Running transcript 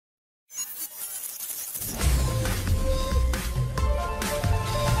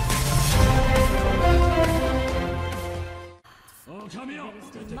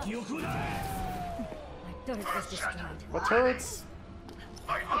What turrets?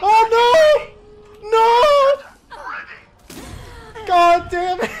 Oh no! No! God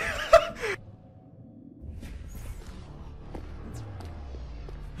damn it!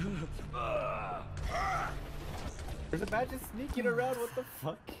 There's a badge just sneaking around, what the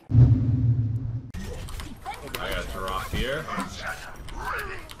fuck? I got a drop here.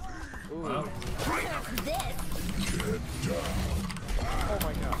 Ooh. Wow. Oh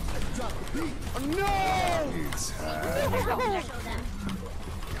my god. Oh no!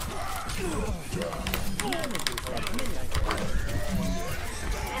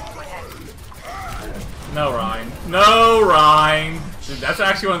 No, Ryan. No, Ryan! Dude, that's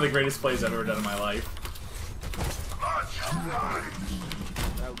actually one of the greatest plays I've ever done in my life.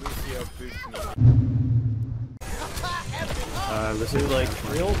 This is like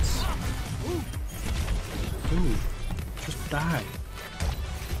real. Dude, just die.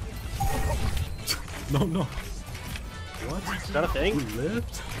 No, no. What? Is that a thing? We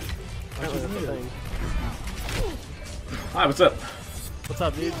lived? That's a thing. Hi, what's up? What's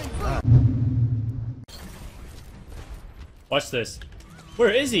up, dude? Watch this.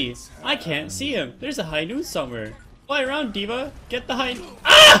 Where is he? I can't see him. There's a high noon somewhere. Fly around, D.Va. Get the high.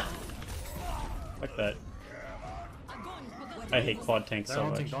 Ah! Fuck that. I hate quad tanks so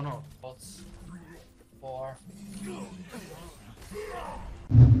much.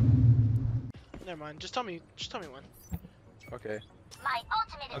 Never mind. Just tell me when. Okay. My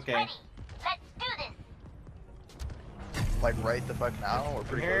ultimate is ready. Let's do this. Like right the fuck now or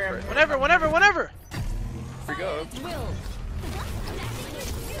pretty close right now? Whenever. Here we go.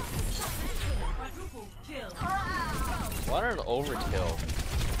 What an overkill.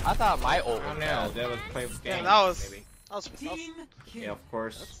 I thought my ult was No, that was play game. Yeah, that was. Maybe. That was Yeah, of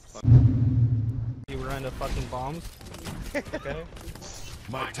course. You were into fucking bombs? Okay.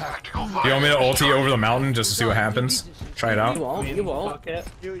 Do you want me to ulti over the mountain just to see what happens? Try it out? You won't. You won't. Okay.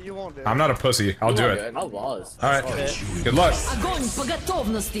 You won't do it. I'm not a pussy. I'll do it. I was. Alright. Good luck.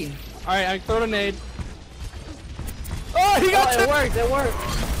 Alright, I throw a nade. Oh, he got it! Worked, it worked!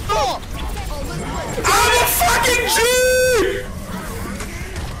 Oh! I'm a fucking G!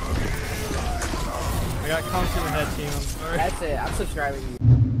 I got conks in the head, team. I'm sorry. That's it, I'm subscribing.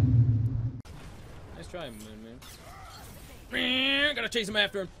 Nice try, man. Gotta chase him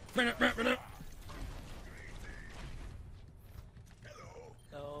after him.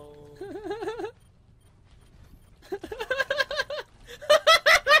 No.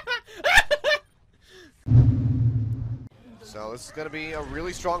 So this is going to be a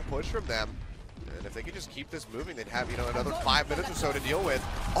really strong push from them. And if they could just keep this moving, they'd have, you know, another 5 minutes or so to deal with.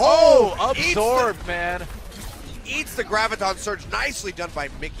 Oh! Absorbed, man. Eats the Graviton Surge. Nicely done by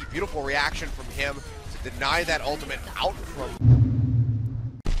Mickey. Beautiful reaction from him to deny that ultimate out from...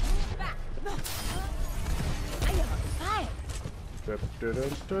 He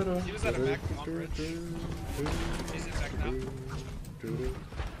was at a maximum coverage. He's in back now.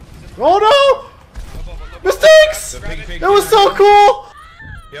 Oh no! Mistakes! That was so cool!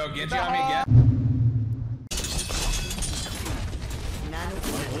 Yo, Genji on me again.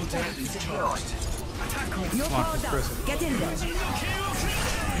 Come on, Chris. Get in there.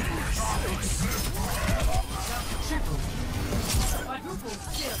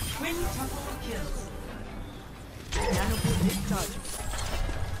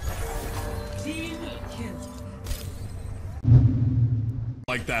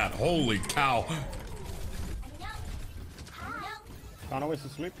 Like that. Holy cow. Can't always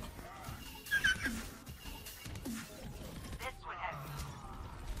asleep.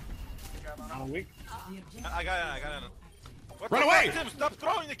 I'm weak. I got it. Run away! Stop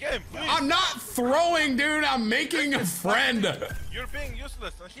throwing the game, please! I'm not throwing, dude. I'm making a friend. You're being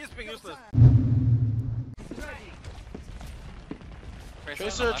useless, and he's being useless.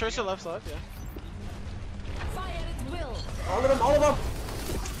 Tracer left side, yeah. Fire at will. All of them!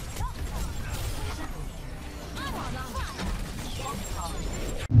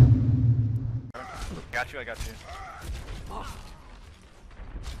 I got you.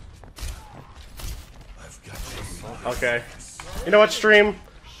 Okay. You know what, stream?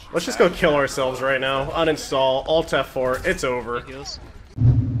 Let's just go kill ourselves right now. Uninstall, Alt F4, it's over.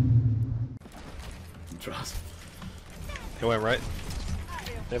 Trust. He went right.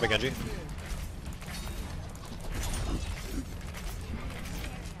 They have a Genji.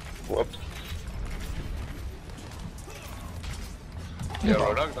 Whoops. Yeah,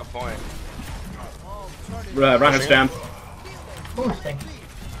 Rodog's the point. Rocket's down. Oh, thank you.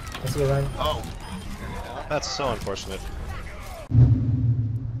 Let's go right. Oh. That's so unfortunate.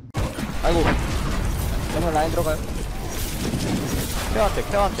 Aduh. Kamu lain bro kan?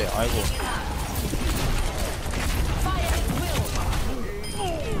 케어한테. 아이고.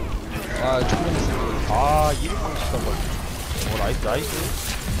 아, 충분히 쓰고. 아, 1분 치던 거. 오, 나이스.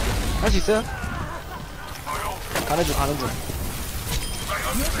 할 수 있어요? 가는 중.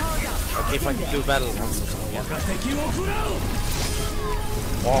 Okay, if I can do battle.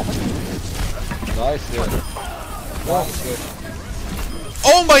 와. 나이스.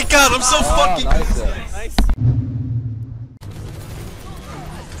 Oh my god, I'm so fucking. 나이스.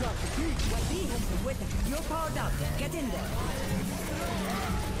 You're powered up. Get in there.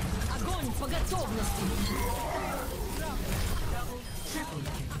 Огонь по готовности.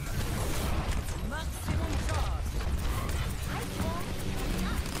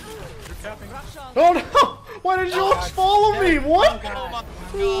 Oh no! Why did you all follow me? What?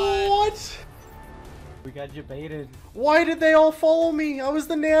 What? We got you baited. Why did they all follow me? I was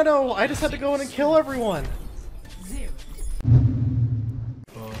the nano. I just had to go in and kill everyone.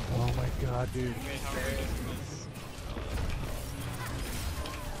 Oh my god, dude.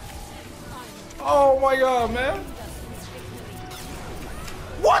 Oh my god, man.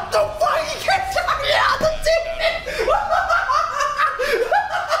 What the fuck? He kept talking out the team!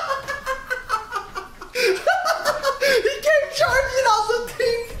 He kept charging out the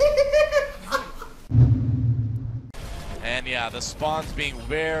team! And yeah, the spawn's being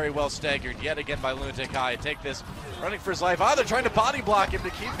very well staggered yet again by Lunatic High. Take this, running for his life. They're trying to body block him to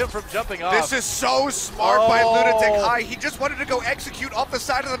keep him from jumping off. This is so smart by Lunatic High. He just wanted to go execute off the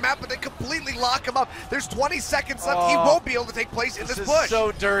side of the map, but they completely lock him up. There's 20 seconds left. He won't be able to take place in this is push.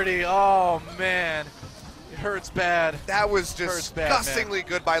 So dirty. Oh man, it hurts bad. That was disgustingly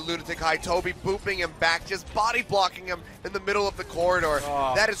good by Lunatic High. Toby booping him back, just body blocking him in the middle of the corridor.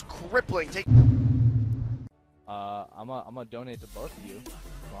 That is crippling. I'm gonna donate to both of you.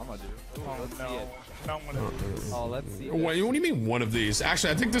 What I'm gonna do. Oh, Let's no. see it. I don't want to do this. Oh, let's see. What do you mean one of these?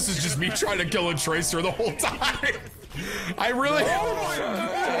 Actually, I think this is just me trying to kill a Tracer the whole time. I really...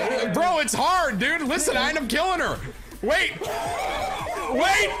 Bro, it's hard, dude. Listen, I end up killing her. Wait.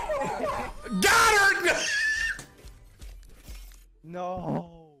 Got her! No.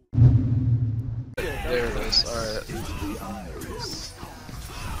 There it is. Alright.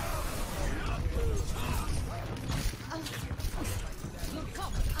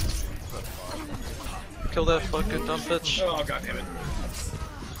 Kill that fucking dumb bitch. Oh god damn it.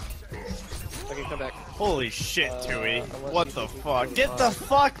 I can come back. Holy shit, Tui. What the fuck? Get the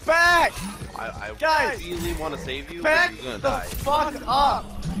fuck back! I Guys! easily want to save you, Back but you're the gonna die. fuck up!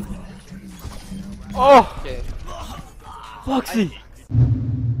 Oh! Okay. Foxy!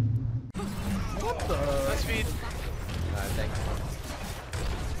 Let's feed. Thanks.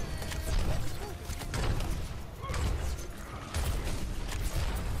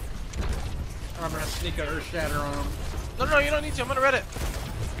 I'm gonna sneak a Earth Shatter on him. No, you don't need to. I'm gonna read it.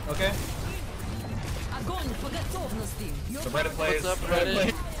 Okay. Огонь по готовности. So Reddit plays. What's up,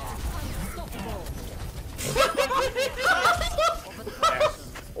 Reddit?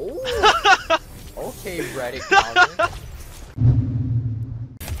 Okay, Reddit.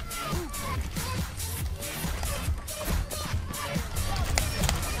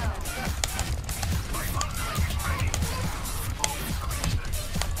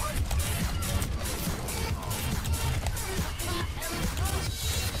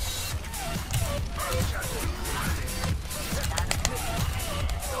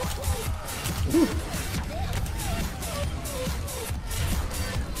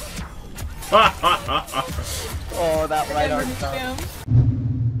 Oh, that right arm down.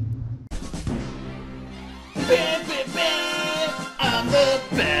 I'm the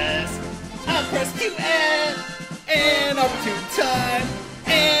best. I press QN and up to time.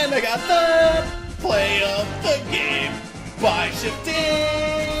 And I got the play of the game by shifting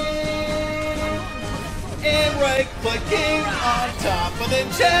and right clicking on top of the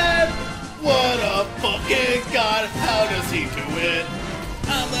chat. What a fucking god, how does he do it?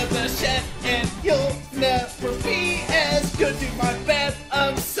 I'm the best chef and you'll never be as good. Do my bad,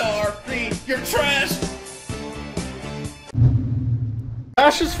 I'm sorry, you're trash.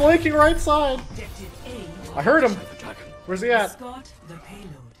 Ash is flanking right side. I heard him. Where's he at? The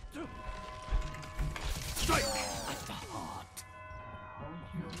payload. Strike at the heart.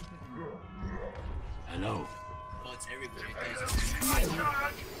 Hello. What's everybody doing?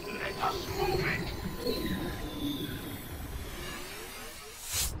 Let us move it.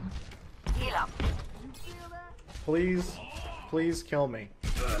 Please, please kill me.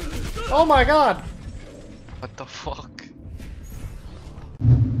 Oh my god! What the fuck?